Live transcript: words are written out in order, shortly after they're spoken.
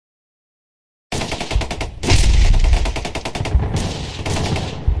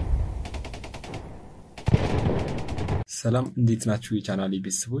ሰላም እንዴት ናችሁ የቻናሌ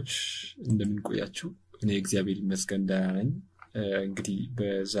ቤተሰቦች እንደምን ቆያችሁ እኔ እግዚአብሔር ይመስገን ደህና ነኝ እንግዲህ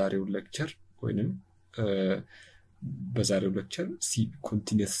በዛሬው ሌክቸር ሲ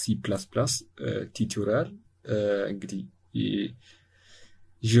ኮንቲኒየስ ሲ++ ቲዩቶሪያል እንግዲህ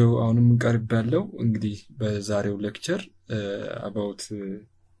ይዤው አሁንም ቀርብ ያለው እንግዲህ በዛሬው ሌክቸር about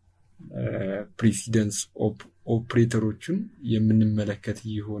precedence ኦፕሬተሮችን የምንመለከት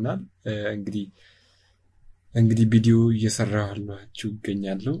ይሆናል እንግዲህ ቪዲዮ እየሰራሁላችሁ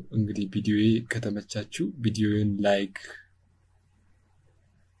ይገኛለሁ እንግዲህ ቪዲዮዬ ከተመቻችሁ ቪዲዮውን ላይክ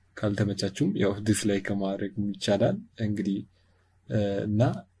ካልተመቻችሁም ያው ዲስላይክ ማድረግ ይቻላል እንግዲህ እና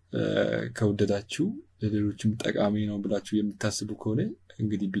ከወደዳችሁ ለሌሎችም ጠቃሚ ነው ብላችሁ የምታስቡ ከሆነ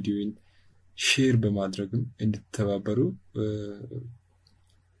እንግዲህ ቪዲዮውን ሼር በማድረግም እንድትተባበሩ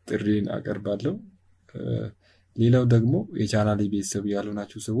ጥሪን አቀርባለሁ ሌላው ደግሞ የቻናሌ ቤተሰብ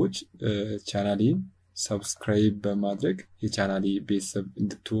ያልሆናችሁ ሰዎች ቻናሌን ሰብስክራይብ በማድረግ የቻናሌ ቤተሰብ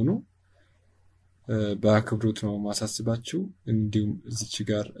እንድትሆኑ በአክብሮት ነው ማሳስባችሁ እንዲሁም እዚች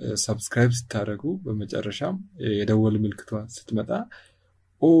ጋር ሰብስክራይብ ስታደርጉ በመጨረሻም የደወል ምልክቷ ስትመጣ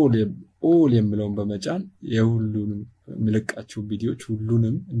ኦል የሚለውን በመጫን የሁሉንም ምልቃችሁ ቪዲዮዎች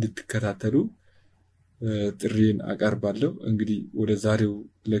ሁሉንም እንድትከታተሉ ጥሪን አቀርባለሁ እንግዲህ ወደ ዛሬው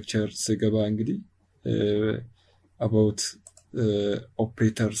ሌክቸር ስገባ እንግዲህ about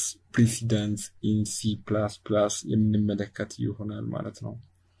operators precedence in C++ የምንመለከት ይሆናል ማለት ነው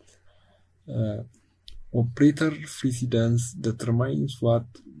operator precedence determines what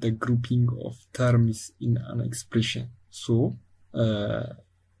the grouping of terms in an expression so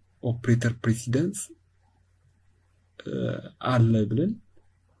operator precedence አለ ብለን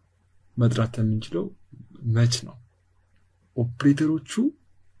መጥራት የምንችለው መች ነው ኦፕሬተሮቹ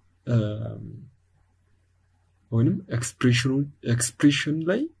ወይንም ኤክስፕሬሽን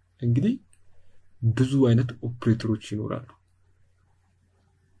ላይ እንግዲህ ብዙ አይነት ኦፕሬተሮች ይኖራሉ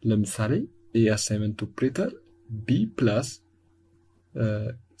ለምሳሌ የአሳይመንት ኦፕሬተር b +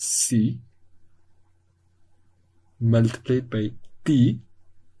 c multiplied by d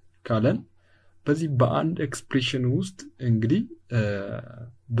ካለን በዚህ በአንድ ኤክስፕሬሽን ውስጥ እንግዲህ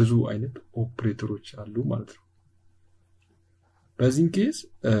ብዙ አይነት ኦፕሬተሮች አሉ ማለት ነው በዚህ ኬስ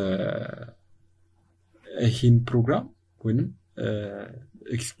ይህን ፕሮግራም ወይንም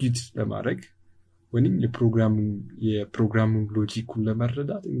ኤክስኪዩት ለማድረግ ወይንም የፕሮግራሚንግ ሎጂኩን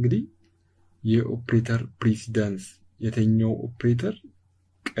ለመረዳት እንግዲህ የኦፕሬተር ፕሬሲደንስ የተኛው ኦፕሬተር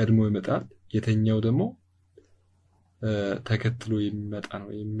ቀድሞ ይመጣል የተኛው ደግሞ ተከትሎ የሚመጣ ነው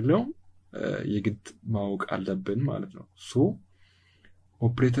የሚለው የግድ ማወቅ አለብን ማለት ነው ሶ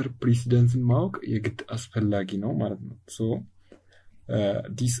ኦፕሬተር ፕሬሲደንስን ማወቅ የግድ አስፈላጊ ነው ማለት ነው ሶ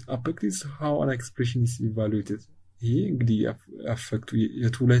this affects how an expression is evaluated ይሄ እንግዲህ አፈክቱ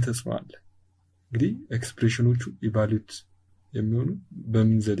የቱ ላይ ተጽፏል እንግዲህ ኤክስፕሬሽኖቹ ኢቫሉዌት የሚሆኑ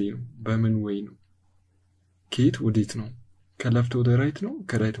በምን ዘዴ ነው በምን ወይ ነው ከየት ወዴት ነው ከሌፍት ወደ ራይት ነው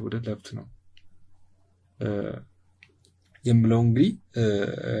ከራይት ወደ ሌፍት ነው የሚለው እንግዲህ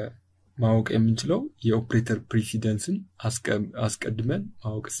ማወቅ የምንችለው የኦፕሬተር ፕሬሲደንስን አስቀድመን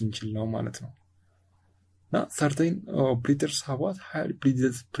ማወቅ ስንችል ነው ማለት ነው Now, certain operators have what higher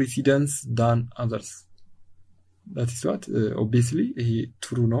precedence than others. That is what, obviously,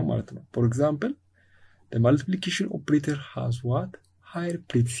 true no ማለት ነው. For example, the multiplication operator has what? Higher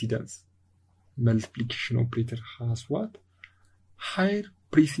precedence. Multiplication operator has what? Higher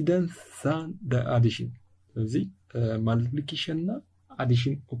precedence than the addition. ስለዚህ multiplication እና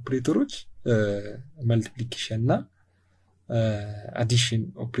addition operators multiplication እና addition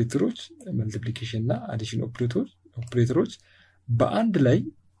operators multiplication እና addition operators በአንድ ላይ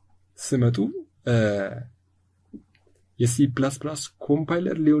ሲመጡ የሲ++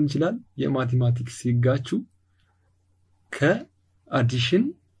 ኮምፓይለር ሊሆን ይችላል የማቴማቲክስ ሲጋቹ ከአዲሽን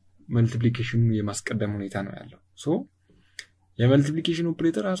መልቲፕሊኬሽኑ የማስቀደም ሁኔታ ነው ያለው ሶ የመልቲፕሊኬሽን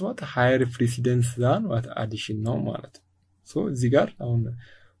ኦፕሬተር አስዋት ሃየር ፕሬሲደንስ ዛን ዋት አዲሽን ነው ማለት ሶ እዚህ ጋር አሁን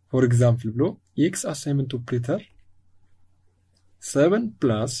ፎር ኤግዛምፕል ብሎ x አሳይመንት ኦፕሬተር 7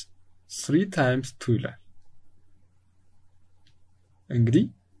 plus 3 times 2 ይላል እንግዲህ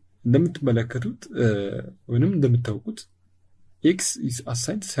እንደምትመለከቱት ወይንም እንደምታውቁት x is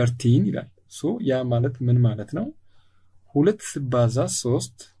assigned 13 ይላል ሶ ያ ማለት ምን ማለት ነው 2 ሲባዛ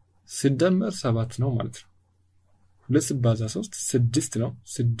 3 ሲደመር 7 ነው ማለት ነው 2 ሲባዛ 3 6 ነው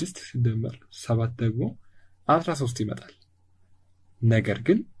 6 ሲደመር 7 ደግሞ 13 ይመጣል ነገር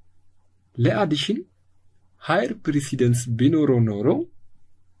ግን ለአዲሽን higher precedence ቢኖረው ኖሮ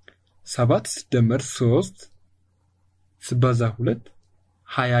 7 ሲደመር 3 ሲባዛ 2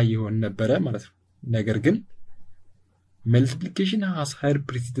 20 ይሆን ነበር ማለት ነው ነገር ግን multiplication has higher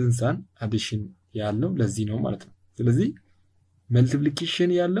precedence than addition ያለው ለዚህ ነው ማለት ነው ስለዚህ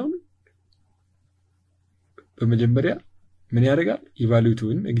መልቲፕሊኬሽን ያለውን በመጀመሪያ ምን ያደርጋል? ኢቫሉዌት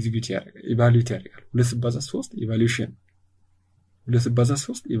ወይም ኤግዚኪዩት ያደርጋል። ኢቫሉዌት ያደርጋል። 2 ሲባዛ 3 ኢቫሉዌሽን 2 ሲባዛ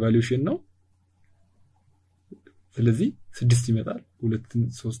 3 ኢቫሉዌሽን ነው። ስለዚህ 6 ይመጣል። 2ን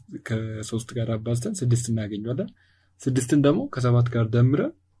 3 ከ3 ጋር አባዝተን 6 እናገኛለን። 6ን ደግሞ ከ7 ጋር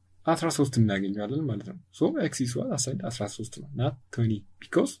ደምረን 13 እናገኛለን ማለት ነው። ሶ x is what assigned 13 ነው not 20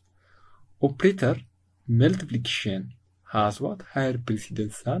 because operator multiplication has what higher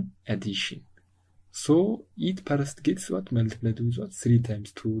precedence than addition. So it first gets what multiplied with what 3 times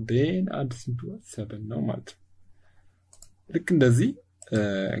 2 then adds into what 7 ነው ማለት ነው። ልክ እንደዚህ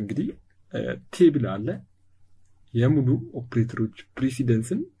እንግዲህ ቴብል አለ የሙሉ ኦፕሬተሮች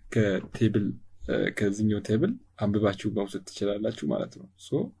ፕሪሲደንስን ከቴብል ከዚህኛው ቴብል አንብባችሁ መውሰድ ትችላላችሁ ማለት ነው።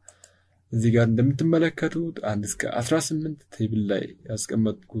 ሶ እዚህ ጋር እንደምትመለከቱት 1 እስከ 18 ቴብል ላይ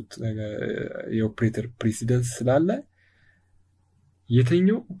ያስቀመጥኩት የኦፕሬተር ፕሪሲደንስ ስላለ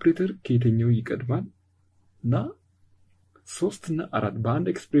የትኛው ኦፕሬተር ከየትኛው ይቀድማል እና 3 እና 4 በአንድ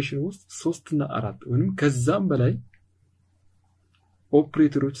ኤክስፕሬሽን ውስጥ 3 እና 4 ወይንም ከዛም በላይ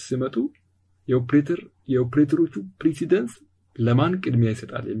ኦፕሬተሮች ሲመጡ የኦፕሬተሮቹ ፕሪሲደንስ ለማን ቅድሚያ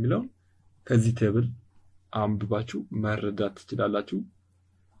ይሰጣል የሚለው ከዚህ ቴብል አንብባችሁ መረዳት ትችላላችሁ።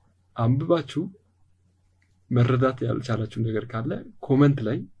 አንብባችሁ መረዳት ያልቻላችሁ ነገር ካለ ኮሜንት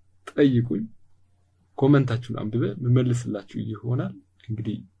ላይ ጠይቁኝ። ኮሜንታችሁን አንብበ መመልስላችሁ ይሆናል።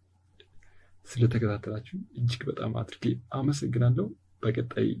 እንግዲህ ስለተከታተላችሁ እጅግ በጣም አድርጌ አመሰግናለሁ።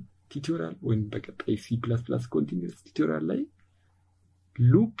 በቀጣይ ቲዩቶሪያል ወይም በቀጣይ C++ ኮንቲኒዩስ ቲዩቶሪያል ላይ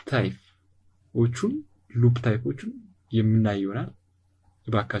ሉፕ ታይፖቹን የምናይ ይሆናል።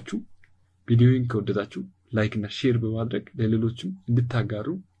 እባካችሁ ቪዲዮውን ከወደዳችሁ ላይክ እና ሼር በማድረግ ለሌሎችም እንድታጋሩ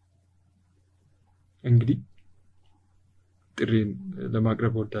እንግዲህ ጥሪን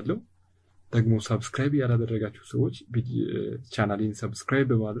ለማቅረብ ወዳለው ደግሞ ሰብስክራይብ ያላደረጋችሁ ሰዎች ቻናሌን ሰብስክራይብ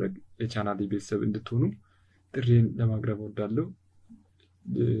በማድረግ የቻናሌ ቤተሰብ እንድትሆኑ ጥሪን ለማቅረብ ወዳለው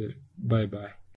ባይ ባይ